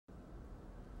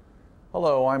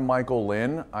Hello, I'm Michael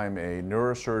Lynn. I'm a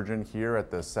neurosurgeon here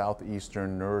at the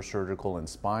Southeastern Neurosurgical and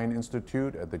Spine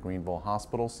Institute at the Greenville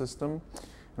Hospital System.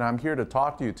 And I'm here to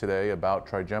talk to you today about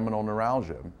trigeminal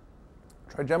neuralgia.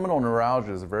 Trigeminal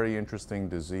neuralgia is a very interesting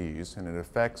disease, and it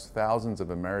affects thousands of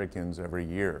Americans every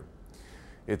year.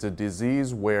 It's a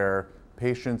disease where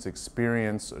patients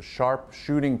experience a sharp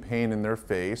shooting pain in their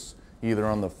face, either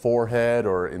on the forehead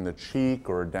or in the cheek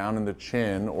or down in the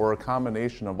chin, or a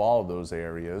combination of all of those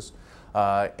areas.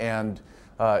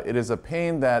 It is a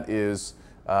pain that is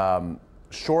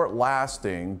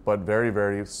short-lasting but very,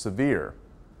 very severe.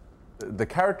 The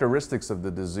characteristics of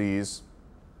the disease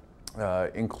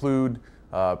include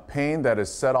pain that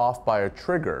is set off by a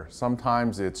trigger.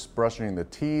 Sometimes it's brushing the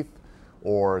teeth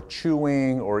or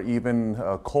chewing or even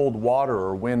cold water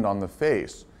or wind on the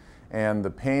face. And the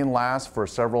pain lasts for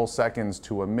several seconds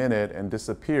to a minute and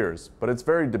disappears, but it's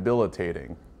very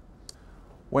debilitating.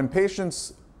 When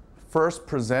patients first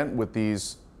present with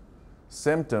these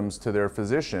symptoms to their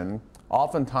physician,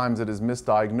 oftentimes it is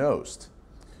misdiagnosed.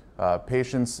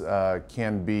 Patients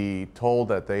can be told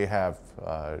that they have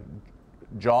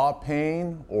jaw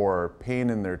pain or pain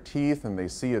in their teeth, and they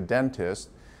see a dentist,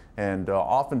 and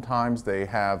oftentimes they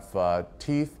have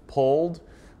teeth pulled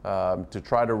to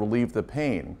try to relieve the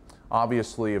pain.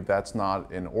 Obviously, if that's not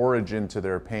an origin to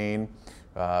their pain,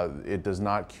 it does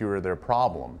not cure their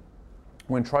problem.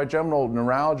 When trigeminal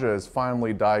neuralgia is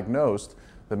finally diagnosed,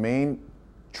 the main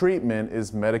treatment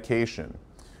is medication.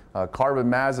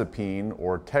 Carbamazepine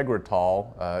or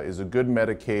Tegretol is a good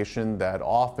medication that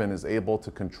often is able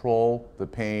to control the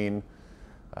pain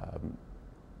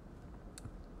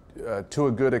to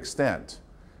a good extent.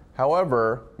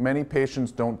 However, many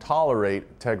patients don't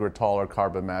tolerate Tegretol or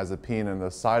carbamazepine, and the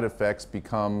side effects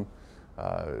become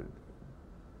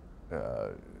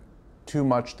too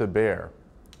much to bear.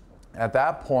 At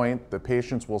that point, the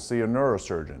patients will see a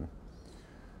neurosurgeon.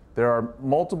 There are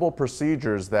multiple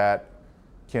procedures that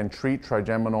can treat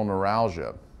trigeminal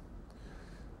neuralgia.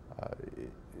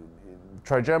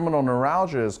 Trigeminal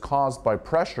neuralgia is caused by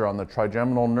pressure on the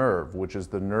trigeminal nerve, which is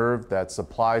the nerve that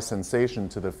supplies sensation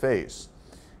to the face.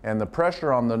 And the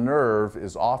pressure on the nerve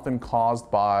is often caused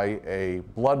by a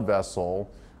blood vessel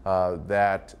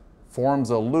that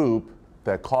forms a loop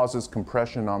that causes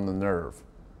compression on the nerve.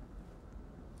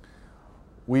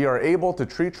 We are able to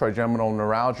treat trigeminal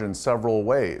neuralgia in several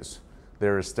ways.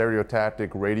 There is stereotactic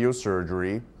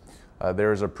radiosurgery.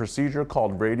 There is a procedure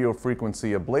called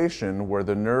radiofrequency ablation where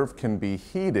the nerve can be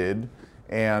heated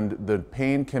and the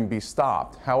pain can be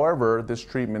stopped. However, this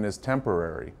treatment is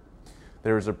temporary.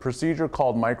 There is a procedure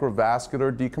called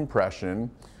microvascular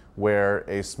decompression where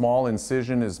a small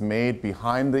incision is made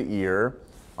behind the ear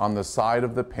on the side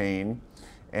of the pain,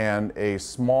 and a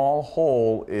small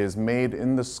hole is made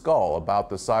in the skull about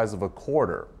the size of a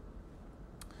quarter.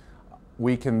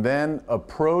 We can then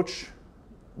approach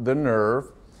the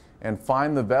nerve and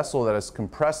find the vessel that is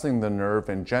compressing the nerve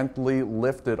and gently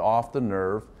lift it off the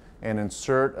nerve and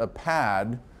insert a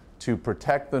pad to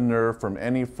protect the nerve from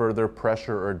any further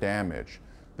pressure or damage.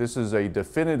 This is a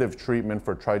definitive treatment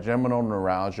for trigeminal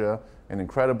neuralgia and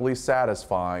incredibly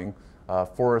satisfying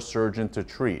for a surgeon to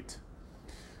treat.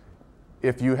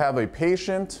 If you have a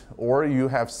patient or you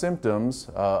have symptoms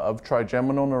of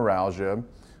trigeminal neuralgia,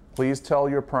 please tell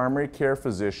your primary care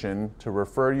physician to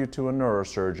refer you to a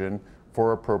neurosurgeon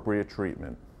for appropriate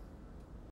treatment.